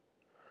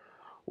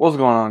What's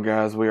going on,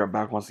 guys? We are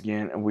back once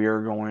again, and we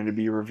are going to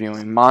be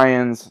reviewing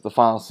Mayans, the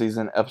final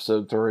season,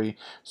 episode 3.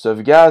 So if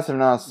you guys have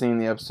not seen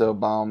the episode,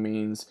 by all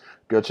means,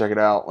 go check it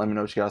out. Let me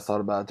know what you guys thought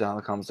about it down in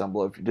the comments down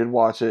below if you did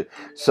watch it.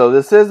 So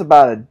this is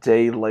about a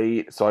day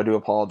late, so I do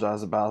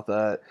apologize about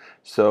that.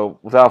 So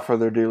without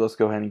further ado, let's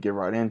go ahead and get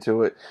right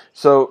into it.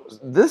 So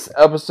this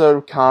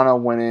episode kind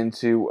of went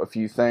into a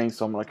few things,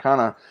 so I'm going to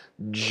kind of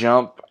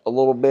jump a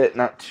little bit,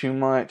 not too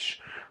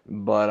much.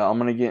 But I'm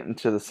going to get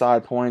into the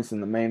side points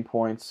and the main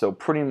points. So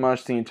pretty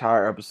much the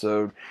entire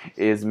episode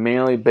is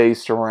mainly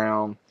based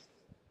around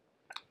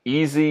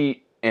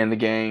Easy and the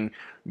gang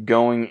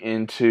going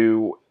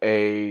into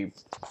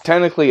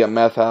technically a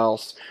meth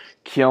house,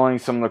 killing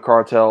some of the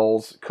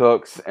cartel's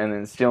cooks, and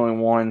then stealing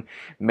one,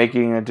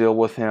 making a deal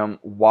with him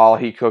while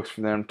he cooks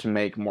for them to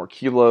make more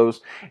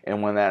kilos.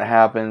 And when that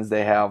happens,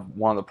 they have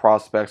one of the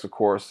prospects, of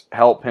course,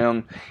 help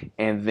him.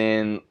 And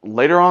then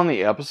later on in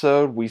the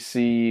episode, we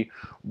see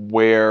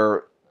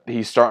where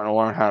he's starting to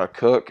learn how to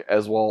cook,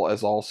 as well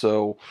as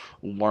also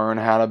learn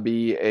how to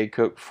be a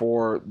cook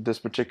for this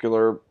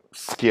particular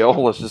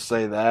skill, let's just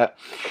say that.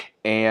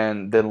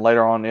 And then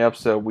later on in the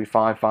episode, we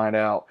finally find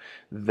out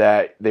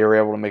that they were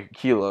able to make a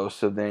kilo.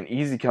 So then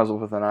Easy comes up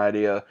with an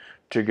idea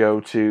to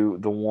go to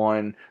the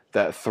one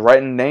that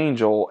threatened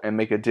Angel and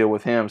make a deal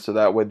with him, so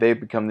that way they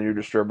become the new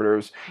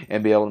distributors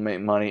and be able to make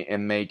money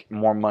and make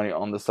more money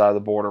on the side of the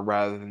border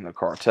rather than the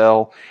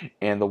cartel.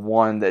 And the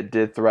one that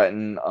did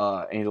threaten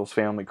Angel's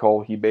family,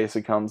 Cole, he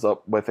basically comes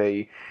up with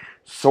a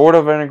sort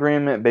of an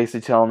agreement,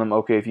 basically telling them,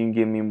 okay, if you can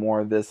give me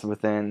more of this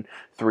within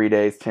 3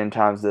 days, 10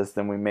 times this,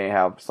 then we may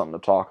have something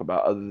to talk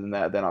about. Other than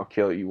that, then I'll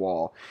kill you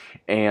all.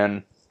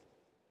 And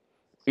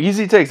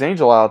Easy takes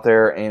Angel out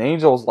there, and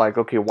Angel's like,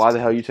 okay, why the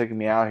hell are you taking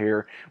me out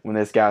here when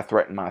this guy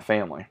threatened my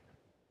family?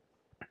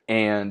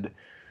 And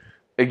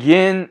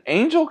again,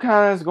 Angel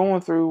kind of is going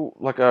through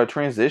like a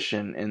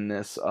transition in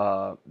this,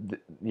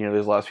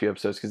 these last few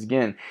episodes. Because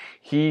again,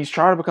 he's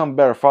trying to become a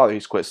better father.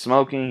 He's quit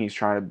smoking. He's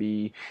trying to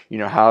be,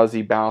 how does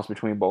he balance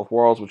between both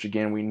worlds? Which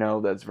again, we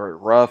know that's very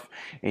rough.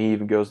 And he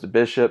even goes to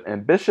Bishop,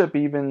 and Bishop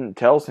even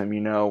tells him,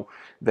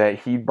 that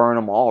he'd burn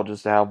them all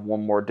just to have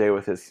one more day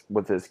with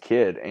his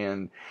kid.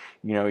 And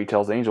he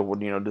tells Angel,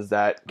 well, does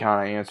that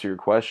kind of answer your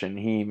question?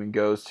 He even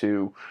goes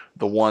to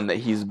the one that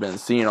he's been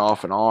seeing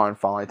off and on,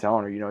 finally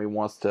telling her, he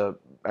wants to,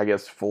 I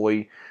guess,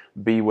 fully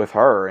be with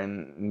her,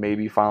 and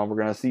maybe finally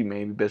we're going to see,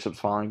 maybe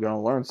Bishop's finally going to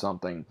learn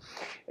something.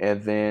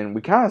 And then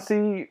we kind of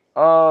see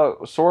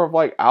sort of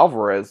like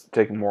Alvarez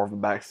taking more of a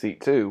back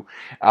seat too.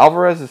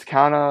 Alvarez is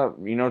kind of,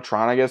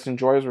 trying to, I guess,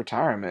 enjoy his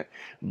retirement,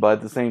 but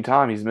at the same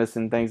time, he's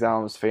missing things out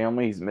of his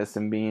family. He's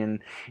missing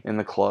being in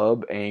the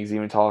club, and he's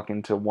even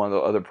talking to one of the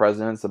other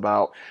presidents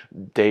about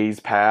days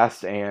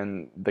past,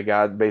 and the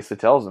guy basically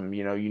tells him,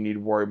 you need to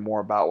worry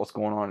more about what's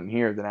going on in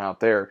here than out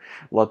there.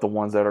 Let the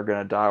ones that are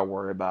going to die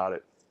worry about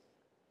it.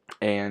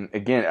 And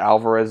again,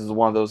 Alvarez is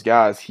one of those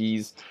guys.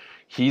 He's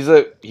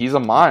a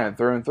mind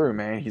through and through,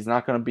 man. He's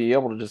not going to be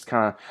able to just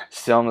kind of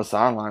sit on the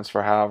sidelines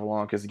for however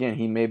long. Because again,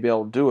 he may be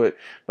able to do it,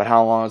 but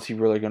how long is he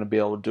really going to be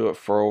able to do it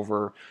for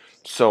over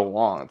so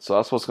long? So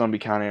that's what's going to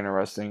be kind of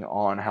interesting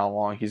on how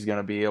long he's going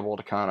to be able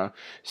to kind of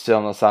sit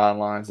on the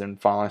sidelines and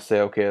finally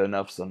say, okay,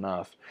 enough's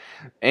enough.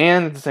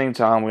 And at the same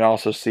time, we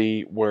also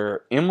see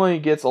where Emily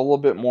gets a little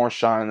bit more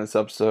shine in this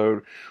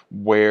episode,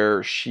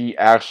 where she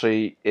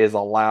actually is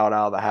allowed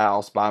out of the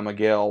house by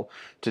Miguel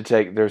to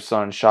take their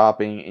son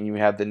shopping, and you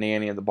have the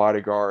nanny and the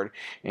bodyguard,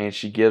 and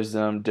she gives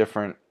them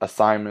different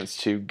assignments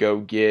to go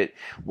get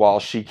while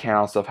she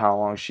counts of how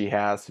long she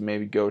has to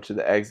maybe go to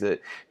the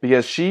exit,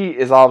 because she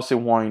is obviously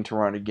wanting to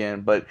run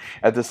again, but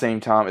at the same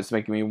time, it's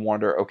making me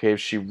wonder, okay, if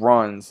she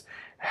runs,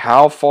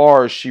 how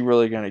far is she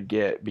really going to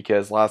get?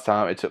 Because last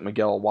time it took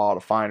Miguel a while to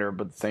find her,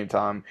 but at the same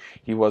time,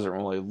 he wasn't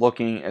really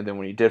looking. And then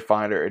when he did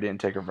find her, it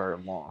didn't take her very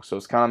long. So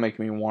it's kind of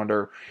making me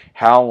wonder,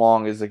 how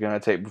long is it going to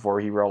take before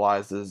he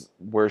realizes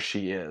where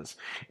she is?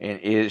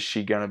 And is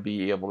she going to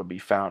be able to be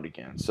found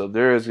again? So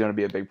there is going to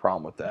be a big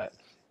problem with that.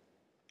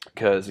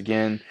 Because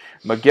again,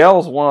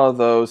 Miguel's one of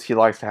those, he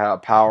likes to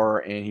have power,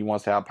 and he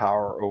wants to have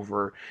power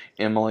over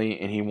Emily,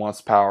 and he wants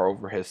power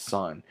over his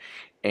son.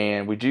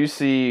 And we do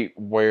see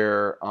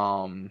where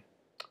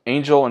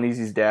Angel and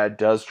Easy's dad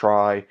does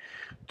try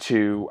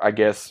to, I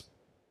guess,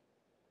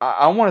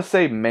 I want to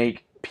say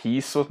make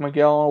peace with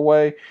Miguel in a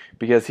way,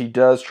 because he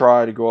does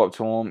try to go up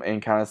to him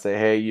and kind of say,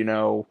 hey,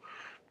 your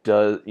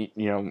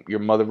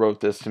mother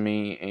wrote this to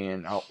me,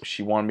 and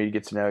she wanted me to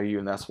get to know you,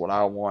 and that's what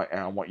I want,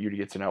 and I want you to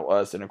get to know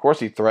us. And of course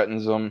he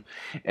threatens them,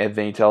 and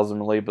then he tells them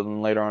to leave. But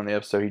then later on in the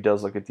episode, he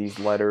does look at these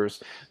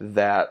letters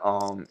that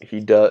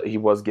he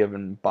was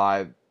given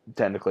by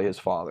technically his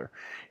father,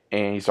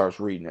 and he starts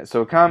reading it.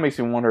 So it kind of makes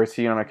me wonder, is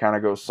he going to kind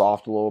of go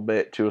soft a little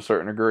bit to a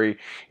certain degree?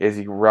 Is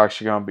he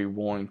actually going to be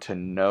willing to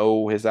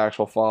know his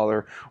actual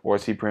father, or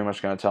is he pretty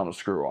much going to tell him to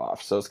screw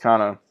off? So it's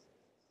kind of,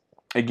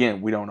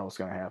 again, we don't know what's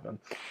going to happen.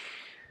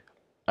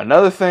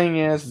 Another thing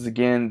is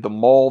again, the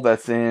mole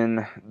that's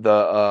in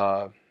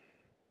the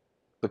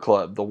the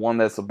club. The one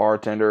that's a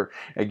bartender,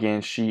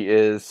 again, she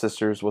is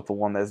sisters with the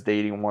one that's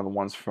dating one of the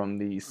ones from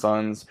the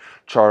Suns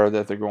charter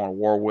that they're going to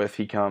war with.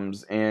 He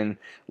comes in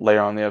later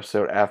on in the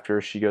episode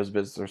after she goes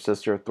visit her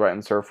sister,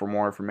 threatens her for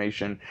more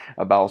information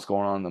about what's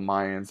going on in the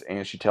Mayans,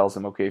 and she tells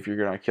him, okay, if you're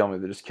going to kill me,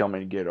 then just kill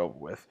me and get it over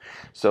with.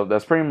 So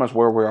that's pretty much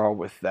where we are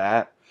with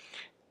that.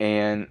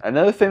 And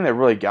another thing that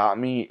really got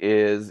me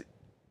is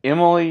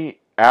Emily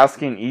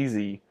asking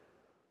Easy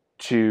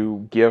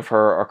to give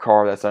her a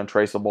car that's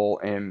untraceable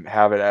and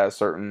have it at a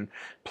certain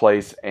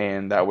place,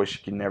 and that way she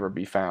can never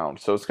be found.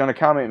 So it's going to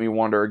kind of make me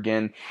wonder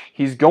again.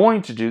 He's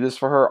going to do this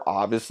for her,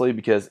 obviously,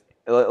 because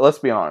let's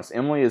be honest,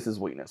 Emily is his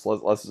weakness.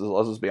 Let's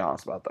just be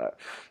honest about that.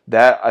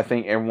 That I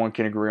think everyone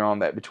can agree on,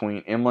 that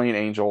between Emily and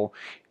Angel,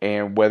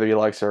 and whether he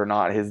likes her or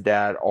not, his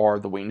dad are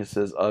the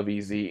weaknesses of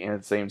Easy. And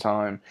at the same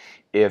time,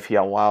 if he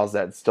allows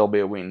that to still be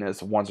a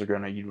weakness, ones are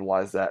going to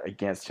utilize that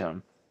against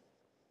him.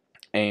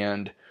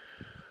 And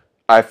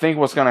I think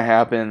what's going to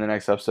happen in the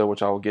next episode,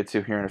 which I will get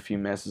to here in a few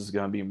minutes, is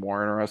going to be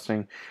more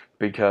interesting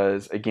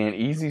because, again,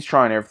 Easy's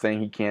trying everything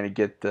he can to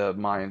get the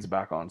Mayans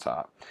back on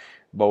top.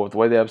 But with the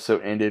way the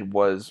episode ended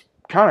was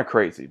kind of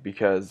crazy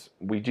because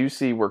we do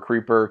see where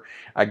Creeper,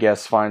 I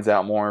guess, finds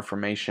out more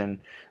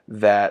information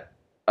that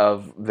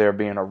of there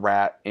being a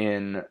rat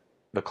in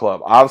the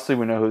club. Obviously,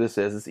 we know who this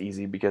is. It's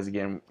Easy because,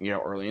 again,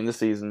 early in the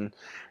season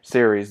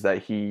series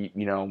that he,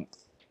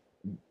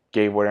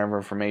 gave whatever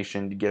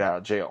information to get out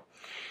of jail.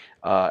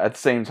 At the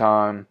same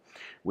time,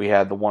 we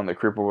had the one that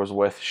Creeper was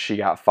with. She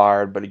got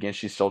fired, but again,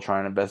 she's still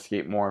trying to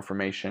investigate more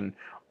information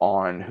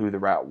on who the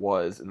rat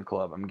was in the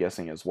club, I'm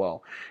guessing, as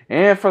well.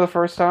 And for the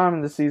first time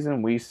in the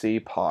season, we see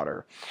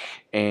Potter.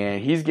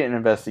 And he's getting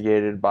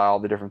investigated by all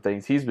the different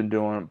things he's been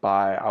doing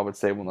by, I would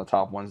say, one of the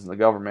top ones in the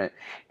government.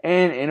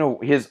 And in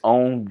his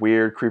own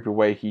weird, creepy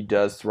way, he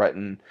does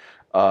threaten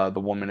the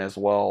woman as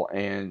well.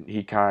 And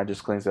he kind of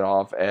just cleans it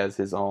off as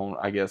his own,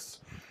 I guess,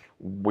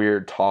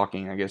 weird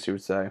talking, I guess you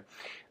would say.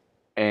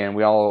 And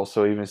we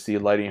also even see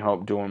Lady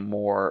Hope doing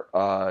more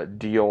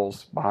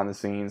deals behind the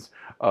scenes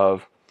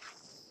of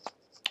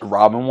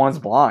robbing one's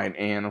blind.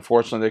 And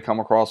unfortunately, they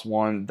come across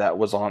one that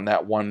was on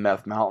that one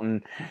meth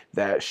mountain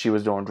that she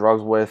was doing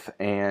drugs with.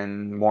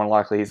 And more than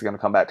likely, he's going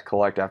to come back to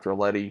collect after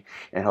Letty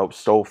and Hope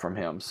stole from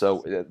him.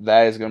 So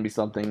that is going to be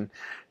something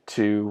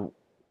to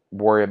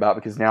worry about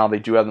because now they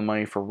do have the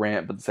money for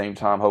rent, but at the same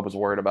time, Hope is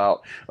worried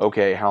about,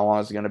 okay, how long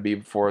is it going to be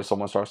before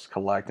someone starts to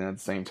collect, and at the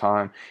same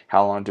time,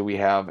 how long do we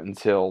have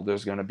until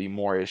there's going to be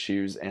more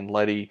issues? And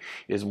Letty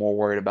is more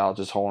worried about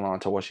just holding on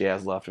to what she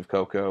has left of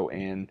Coco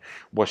and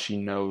what she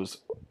knows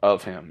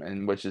of him,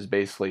 and which is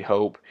basically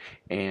Hope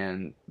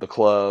and the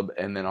club,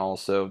 and then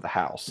also the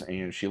house.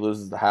 And if she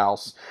loses the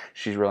house,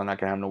 she's really not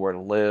going to have nowhere to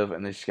live,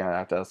 and then she's going to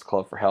have to ask the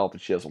club for help,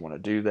 and she doesn't want to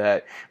do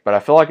that. But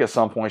I feel like at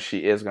some point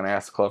she is going to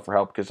ask the club for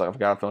help because I've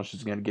got a feeling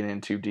she's going to get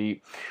in too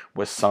deep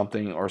with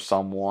something or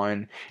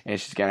someone, and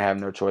she's going to have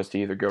no choice to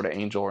either go to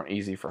Angel or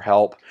Easy for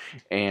help.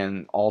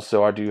 And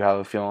also, I do have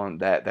a feeling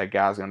that that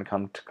guy's going to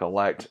come to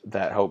collect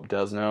that Hope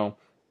does know.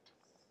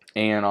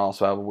 And I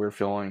also have a weird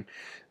feeling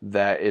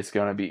that it's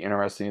going to be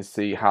interesting to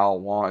see how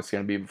long it's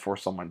going to be before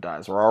someone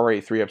dies. We're already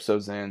 3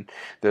 episodes in.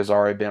 There's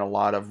already been a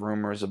lot of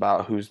rumors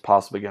about who's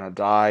possibly going to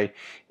die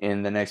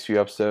in the next few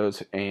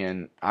episodes.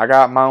 And I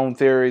got my own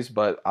theories,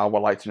 but I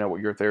would like to know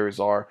what your theories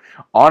are.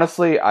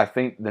 Honestly, I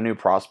think the new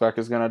prospect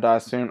is going to die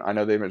soon. I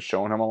know they've been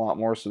showing him a lot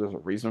more, so there's a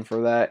reason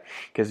for that.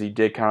 Because he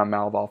did kind of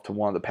mouth off to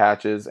one of the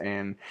patches,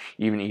 and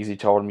even Easy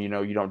told him,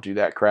 you don't do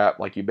that crap.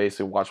 Like, you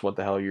basically watch what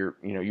the hell you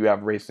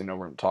have racing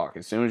over and talk.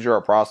 As soon as you're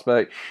a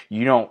prospect,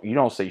 you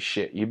don't say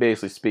shit. You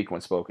basically speak when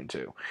spoken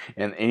to.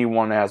 And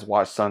anyone that has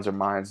watched Sons of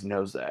Mines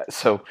knows that.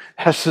 So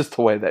that's just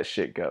the way that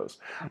shit goes.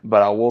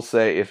 But I will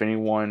say, if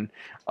anyone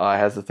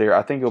has a theory,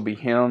 I think it'll be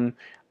him.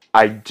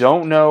 I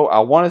don't know. I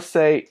want to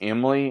say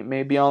Emily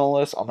may be on the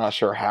list. I'm not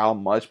sure how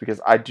much, because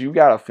I do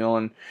got a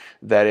feeling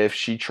that if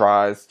she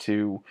tries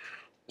to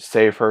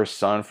save her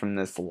son from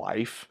this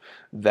life,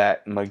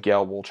 that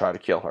Miguel will try to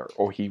kill her,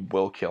 or he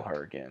will kill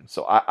her again.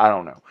 So I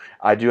don't know.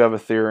 I do have a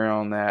theory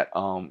on that.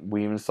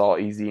 We even saw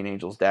Easy and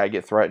Angel's dad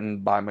get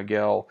threatened by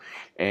Miguel,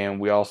 and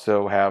we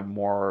also have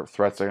more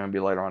threats that are going to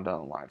be later on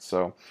down the line.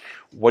 So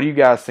what do you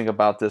guys think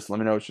about this? Let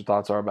me know what your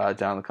thoughts are about it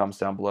down in the comments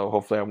down below.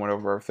 Hopefully I went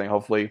over everything.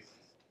 Hopefully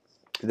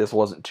this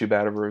wasn't too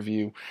bad of a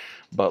review,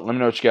 but let me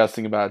know what you guys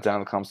think about it down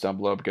in the comments down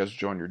below. If you guys are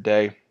enjoying your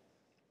day,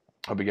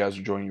 hope you guys are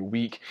enjoying your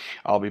week.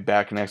 I'll be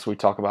back next week,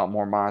 talk about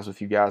more mines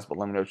with you guys, but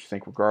let me know what you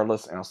think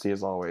regardless, and I'll see you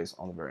as always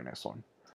on the very next one.